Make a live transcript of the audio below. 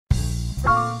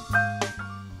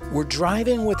We're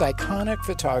driving with iconic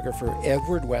photographer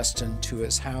Edward Weston to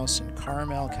his house in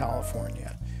Carmel,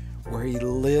 California, where he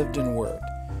lived and worked.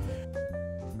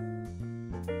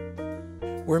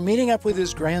 We're meeting up with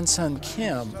his grandson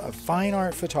Kim, a fine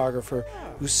art photographer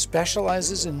who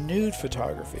specializes in nude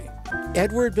photography.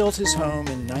 Edward built his home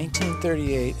in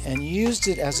 1938 and used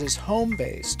it as his home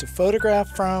base to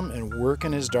photograph from and work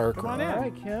in his darkroom. Come on in. All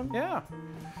right, Kim. Yeah.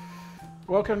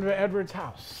 Welcome to Edward's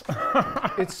house.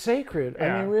 It's sacred.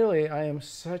 Yeah. I mean, really, I am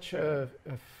such a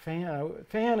fan.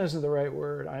 Fan isn't the right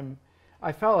word.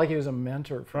 I felt like he was a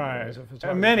mentor for me as a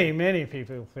photographer. Many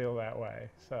people feel that way.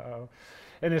 So,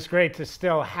 and it's great to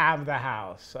still have the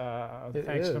house.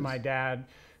 Thanks to my dad,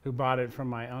 who bought it from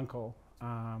my uncle.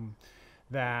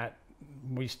 That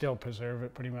we still preserve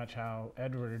it pretty much how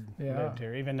Edward lived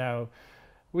here, even though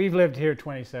we've lived here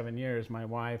 27 years, my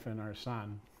wife and our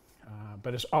son.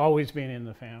 But it's always been in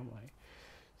the family.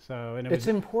 So, and it's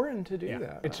important to do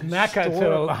that. It's Mecca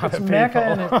to a lot of people. It's Mecca,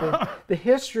 and the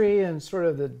history and sort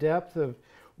of the depth of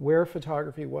where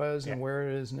photography was and where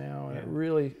it is now,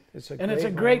 and it's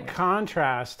a great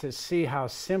contrast to see how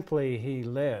simply he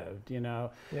lived, you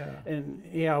know. Yeah. And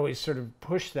he always sort of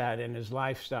pushed that in his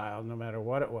lifestyle, no matter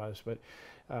what it was. But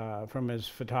from his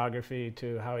photography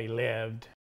to how he lived,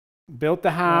 built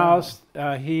the house.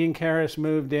 He and Karis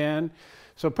moved in.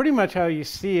 So pretty much how you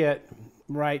see it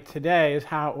right today is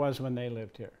how it was when they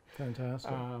lived here.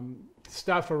 Fantastic.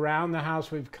 Stuff around the house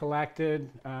we've collected.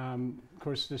 Of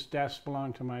course, this desk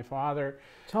belonged to my father.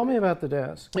 Tell me about the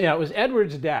desk. Yeah, it was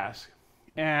Edward's desk.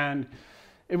 And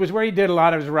it was where he did a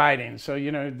lot of his writing. So,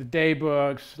 you know, the day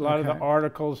books, a lot of the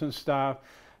articles and stuff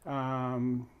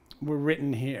were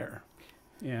written here.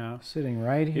 Yeah. Sitting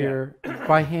right here.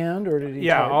 By hand, or did he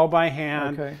type? All by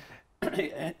hand. Okay.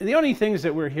 The only things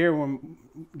that were here when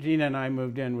Gina and I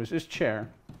moved in was this chair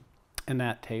and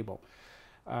that table.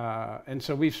 And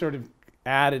so we've sort of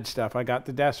added stuff. I got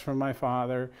the desk from my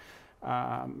father,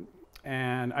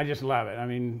 and I just love it. I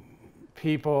mean,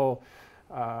 people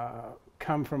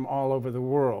come from all over the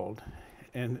world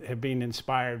and have been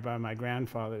inspired by my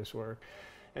grandfather's work.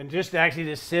 And just actually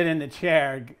to sit in the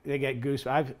chair, they get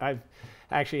goosebumps. I've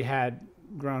actually had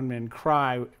grown men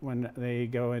cry when they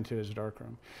go into his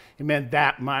darkroom. It meant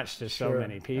that much to so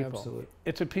many people. Absolutely.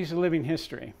 It's a piece of living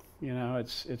history. You know,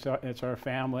 it's our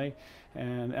family.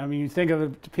 And I mean, you think of a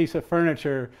piece of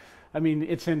furniture, I mean,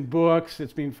 it's in books,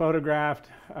 it's been photographed.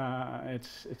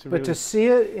 It's a But to see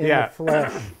it in the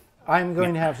flesh, I'm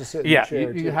going to have to sit in the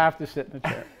chair. You have to sit in the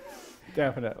chair.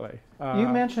 Definitely. You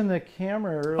mentioned the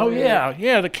camera earlier. Oh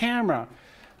yeah, the camera.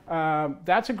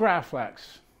 That's a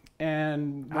Graflex.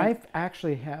 And I've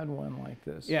actually had one like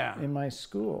this. Yeah. In my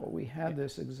school, we had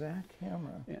this exact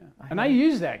camera. Yeah. I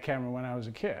used that camera when I was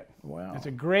a kid. Wow. It's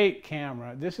a great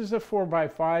camera. This is a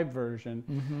 4x5 version.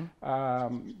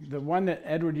 Mm-hmm. The one that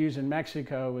Edward used in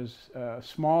Mexico was a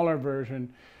smaller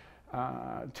version,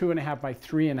 2.5 by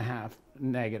 3.5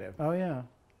 negative. Oh yeah.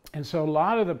 And so a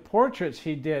lot of the portraits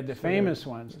he did, the famous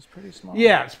ones. It's pretty small.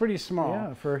 Yeah, it's pretty small.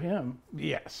 Yeah, for him.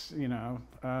 Yes, you know.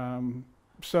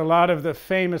 So a lot of the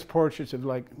famous portraits of,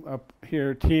 like up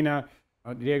here, Tina,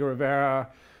 Diego Rivera,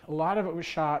 a lot of it was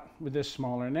shot with this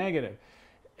smaller negative.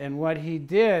 And what he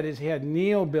did is he had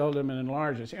Neil build them and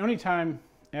enlarge it. It's the only time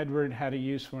Edward had a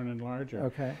use for an enlarger.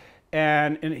 Okay.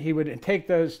 And he would take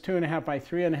those 2.5 by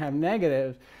 3.5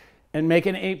 negatives and make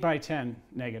an 8 by 10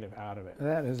 negative out of it.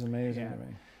 That is amazing to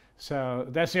me. So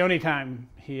that's the only time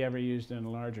he ever used an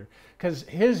enlarger. Because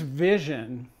his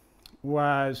vision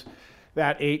was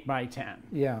that 8 by 10.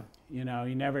 Yeah. You know,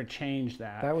 he never changed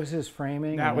that. That was his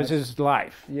framing? That was his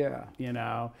life. Yeah. You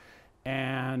know,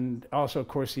 and also, of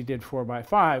course, he did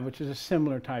 4x5, which is a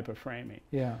similar type of framing.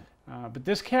 Yeah. But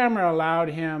this camera allowed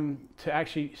him to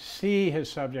actually see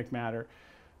his subject matter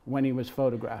when he was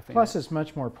photographing. Plus, it's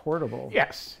much more portable.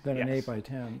 Yes. Than an 8 by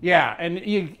 10. Yeah, and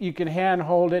you can hand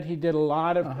hold it. He did a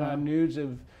lot of nudes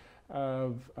of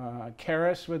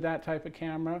Karis with that type of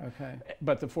camera. Okay.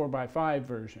 But the 4x5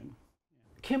 version.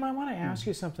 Kim, I want to ask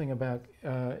you something about,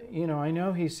 you know, I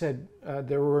know he said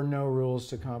there were no rules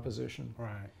to composition.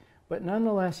 Right. But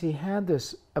nonetheless, he had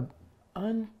this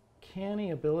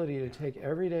uncanny ability to take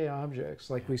everyday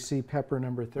objects, like we see Pepper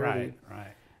number 30,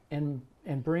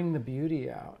 and bring the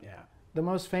beauty out. Yeah. The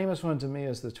most famous one to me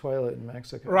is the toilet in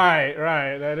Mexico. Right.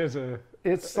 That is a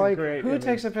It's like, great who image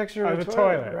takes a picture of a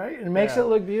toilet, right? And makes it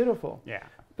look beautiful. Yeah.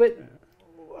 But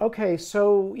okay,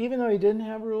 so even though he didn't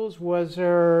have rules, was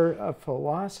there a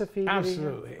philosophy?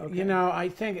 Absolutely. Okay. You know, I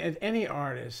think any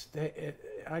artist,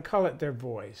 I call it their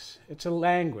voice. It's a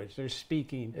language. They're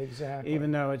speaking. Exactly.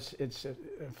 Even though it's a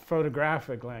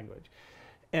photographic language.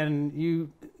 And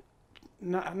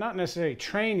not necessarily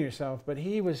train yourself, but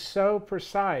he was so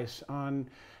precise on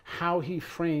how he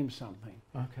framed something.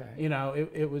 Okay. You know,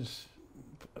 it was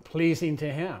pleasing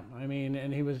to him. I mean,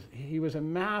 and he was a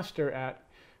master at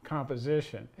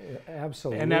composition.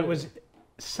 Absolutely. And that was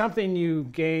something you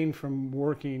gained from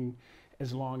working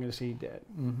as long as he did.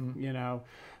 You know,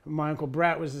 my Uncle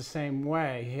Brett was the same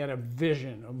way. He had a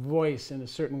vision, a voice in a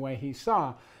certain way he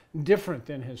saw, different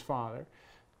than his father.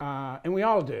 And we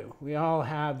all do. We all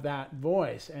have that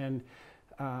voice. And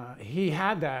he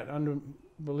had that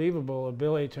unbelievable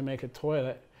ability to make a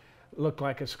toilet look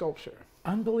like a sculpture.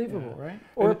 Unbelievable, right?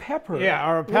 Or a pepper. Yeah,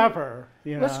 or a pepper.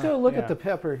 You know, let's go look at the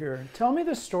pepper here. Tell me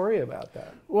the story about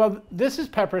that. Well, this is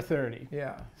pepper 30.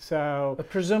 Yeah. So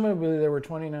but presumably there were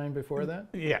 29 before that?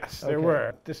 Yes, there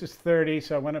were. This is 30,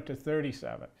 so I went up to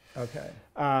 37. Okay.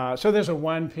 So there's a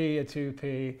 1P, a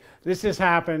 2P. This just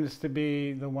happens to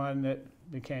be the one that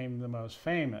became the most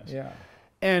famous. Yeah.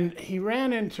 And he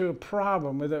ran into a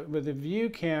problem with a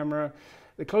view camera.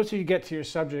 The closer you get to your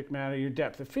subject matter, your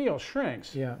depth of field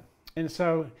shrinks. Yeah. And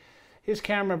so his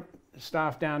camera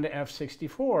stopped down to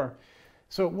f/64.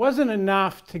 So it wasn't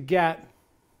enough to get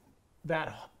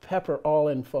that pepper all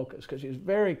in focus because he was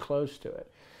very close to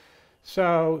it.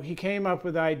 So he came up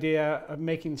with the idea of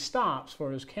making stops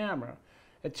for his camera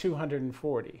at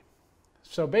 240.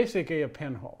 So basically a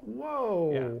pinhole.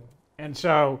 Whoa. Yeah. And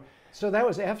so that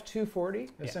was f/240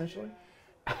 essentially?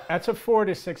 That's a 4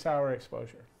 to 6 hour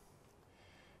exposure.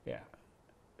 Yeah.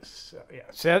 So, yeah.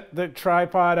 Set the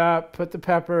tripod up, put the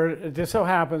pepper. It just so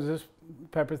happens this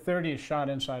pepper 30 is shot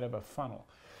inside of a funnel.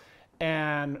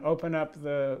 And open up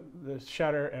the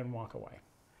shutter and walk away.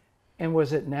 And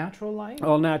was it natural light?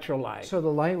 All natural light. So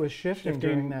the light was shifting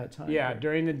during that time? Yeah,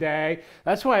 during the day.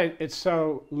 That's why it's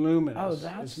so luminous. Oh,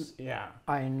 that's... yeah.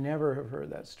 I never have heard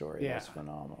that story. Yeah. That's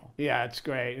phenomenal. Yeah, it's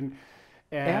great. And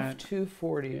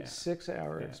f/240, 6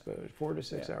 hour exposure, 4 to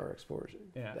 6 hour exposure.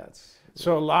 Yeah. That's...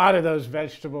 So a lot of those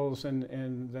vegetables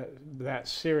in that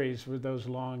series were those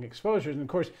long exposures. And of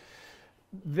course,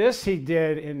 this he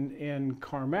did in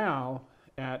Carmel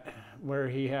where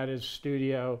he had his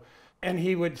studio. And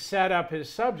he would set up his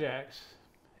subjects,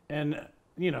 and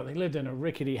you know, they lived in a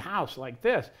rickety house like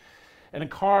this, and a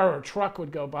car or truck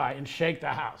would go by and shake the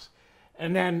house,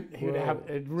 and then he would have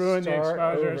it ruin the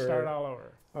exposure and start all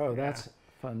over. Oh, that's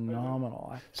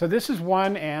phenomenal. So this is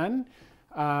 1N.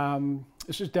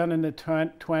 This was done in the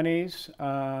 20s,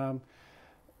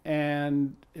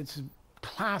 and it's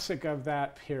classic of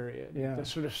that period. Yeah. The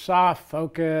sort of soft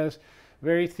focus,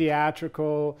 very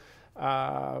theatrical.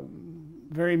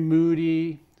 Very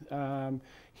moody.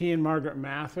 He and Margaret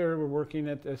Mather were working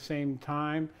at the same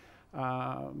time.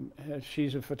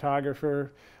 She's a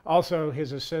photographer, also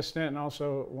his assistant and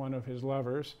also one of his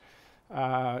lovers.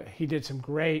 He did some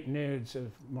great nudes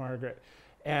of Margaret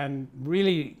and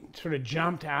really sort of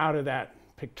jumped out of that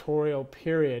pictorial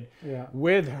period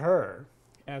with her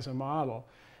as a model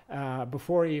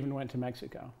before he even went to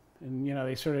Mexico. And you know,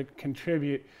 they sort of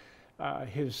contribute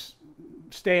his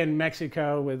stay in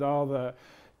Mexico with all the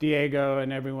Diego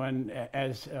and everyone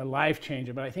as a life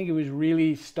changer, but I think he was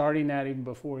really starting that even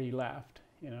before he left.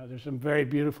 You know, there's some very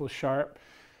beautiful, sharp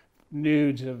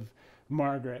nudes of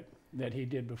Margaret that he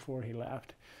did before he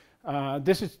left.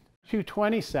 This is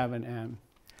 227N.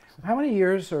 How many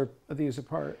years are these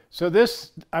apart? So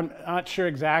this, I'm not sure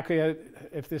exactly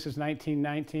if this is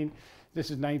 1919. This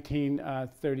is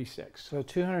 1936. So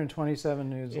 227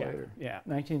 nudes later. Yeah.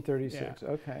 1936. Yeah.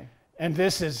 Okay. And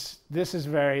this is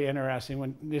very interesting.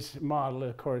 When this model,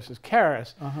 of course, is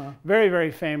Karis. Very,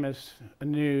 very famous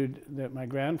nude that my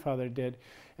grandfather did.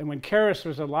 And when Karis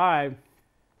was alive,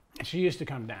 she used to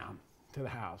come down to the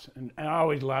house, and I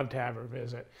always loved to have her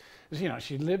visit. Because, you know,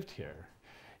 she lived here,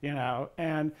 you know,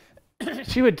 and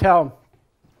she would tell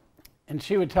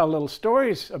little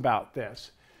stories about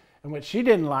this. And what she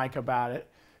didn't like about it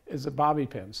is the bobby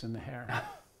pins in the hair.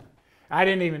 I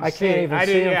didn't even see it. Can't even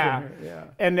see them from here. Yeah.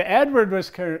 And Edward was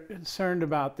concerned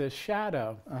about this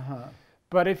shadow.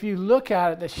 But if you look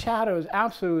at it, the shadow is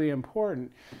absolutely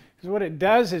important. Because what it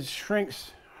does is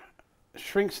shrinks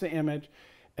the image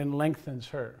and lengthens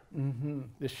her,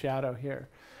 this shadow here.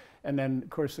 And then, of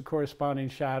course, the corresponding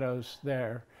shadows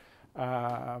there.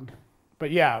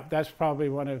 But yeah, that's probably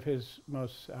one of his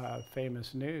most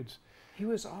famous nudes. He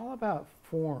was all about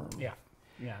form. Yeah,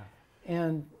 yeah.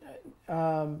 And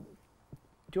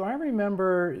do I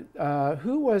remember,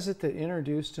 who was it that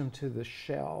introduced him to the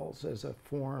shells as a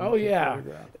form? Oh, yeah.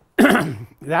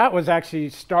 That was actually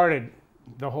started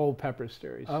the whole pepper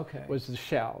series. Okay. Was the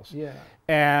shells. Yeah.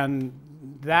 And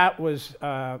that was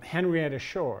Henrietta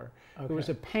Shore, who was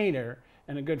a painter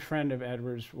and a good friend of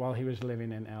Edward's while he was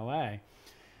living in L.A.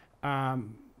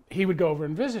 he would go over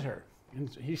and visit her. And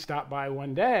he stopped by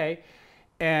one day,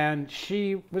 and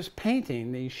she was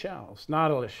painting these shells,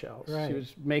 Nautilus shells. Right. She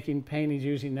was making paintings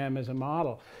using them as a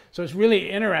model. So it's really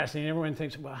interesting. Everyone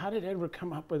thinks, well, how did Edward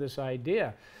come up with this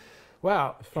idea?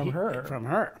 Well, from her. From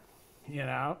her, you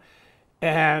know.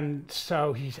 And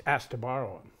so he asked to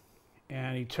borrow them.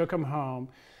 And he took them home.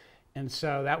 And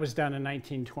so that was done in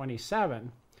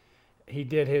 1927. He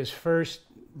did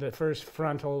the first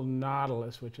frontal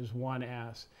Nautilus, which is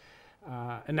 1S.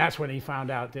 And that's when he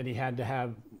found out that he had to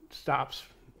have stops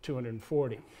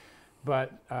 240.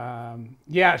 But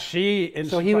yeah,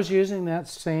 so he was using that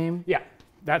same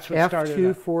that's what started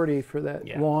F240 for that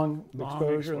long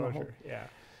exposure. And the whole,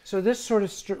 so this sort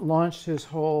of launched his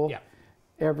whole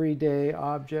everyday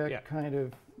object kind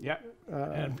of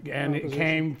and it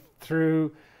came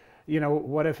through, you know,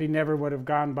 what if he never would have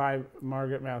gone by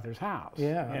Margaret Mather's house?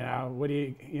 Yeah.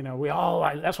 You know, we all,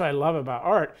 that's what I love about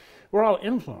art. We're all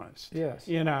influenced. Yes.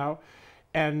 You know,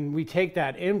 and we take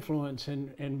that influence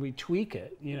and we tweak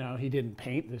it. You know, he didn't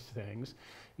paint these things,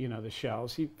 you know, the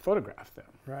shells, he photographed them.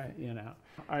 Right. You know.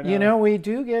 You know, we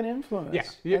do get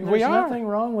influence. Yeah, and there's nothing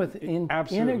wrong with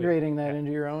integrating that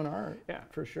into your own art. Yeah.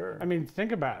 For sure. I mean,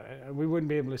 think about it. We wouldn't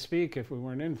be able to speak if we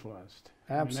weren't influenced.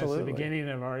 Absolutely. I mean, that's the beginning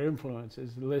of our influence,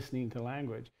 is listening to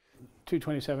language.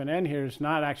 227N here is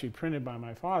not actually printed by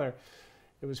my father.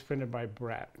 It was printed by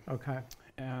Brett. Okay.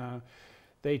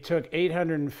 They took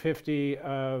 850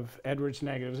 of Edward's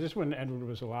negatives. This is when Edward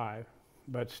was alive,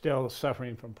 but still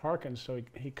suffering from Parkinson's, so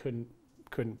he couldn't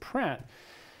print.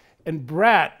 And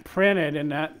Brett printed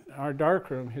in our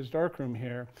darkroom, his darkroom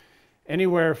here,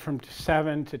 anywhere from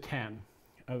 7 to 10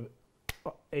 of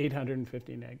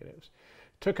 850 negatives.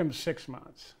 Took him 6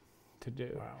 months to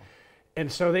do. Wow.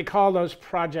 And so they call those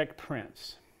project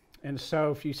prints. And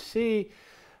so if you see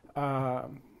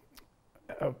Edward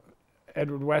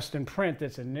Weston print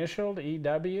that's initialed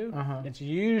EW, it's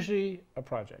usually a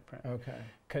project print. Okay.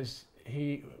 Because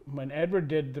when Edward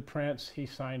did the prints, he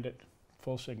signed it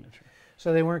full signature.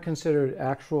 So they weren't considered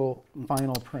actual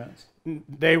final prints?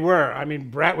 They were. I mean,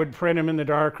 Brett would print them in the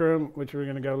darkroom, which we're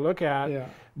going to go look at,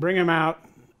 bring them out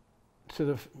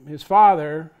to his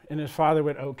father, and his father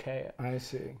would okay it. I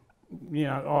see. You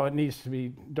know, oh, it needs to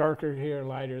be darker here,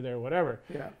 lighter there, whatever.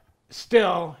 Yeah.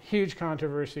 Still, huge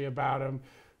controversy about him.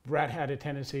 Brett had a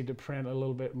tendency to print a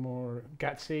little bit more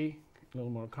gutsy, a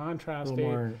little more contrasty.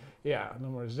 A little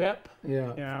more zip.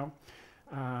 Yeah. You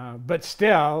know, but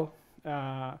still,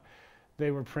 they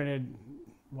were printed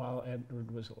while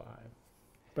Edward was alive.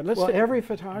 But every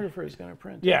photographer is going to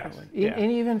print differently.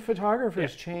 And even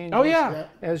photographers change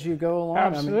as you go along.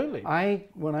 Absolutely. I mean,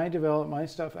 when I develop my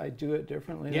stuff, I do it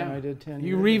differently than I did 10 years ago.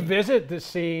 You revisit the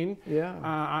scene.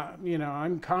 Yeah. You know,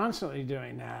 I'm constantly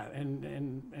doing that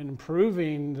and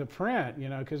improving the print, you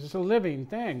know, because it's a living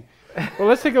thing. Well,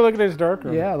 let's take a look at this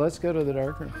darkroom. Yeah, let's go to the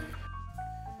darkroom.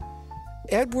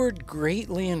 Edward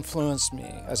greatly influenced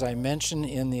me, as I mentioned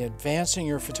in the Advancing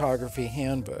Your Photography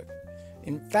Handbook.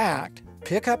 In fact,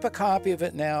 pick up a copy of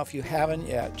it now if you haven't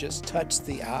yet. Just touch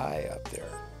the I up there.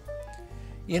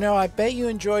 You know, I bet you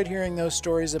enjoyed hearing those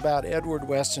stories about Edward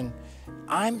Weston.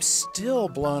 I'm still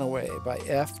blown away by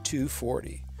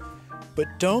F240. But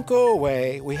don't go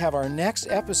away. We have our next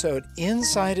episode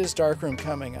inside his darkroom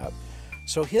coming up.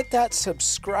 So hit that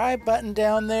subscribe button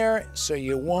down there so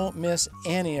you won't miss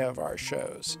any of our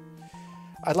shows.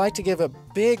 I'd like to give a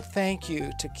big thank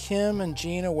you to Kim and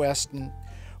Gina Weston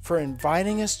for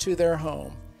inviting us to their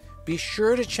home. Be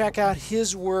sure to check out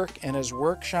his work and his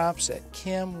workshops at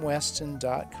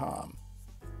kimweston.com.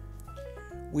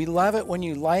 We love it when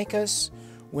you like us,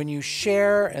 when you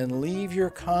share and leave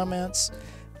your comments.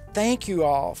 Thank you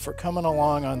all for coming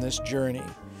along on this journey.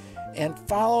 And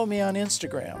follow me on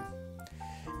Instagram.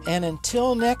 And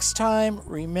until next time,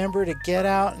 remember to get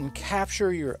out and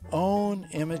capture your own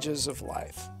images of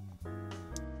life.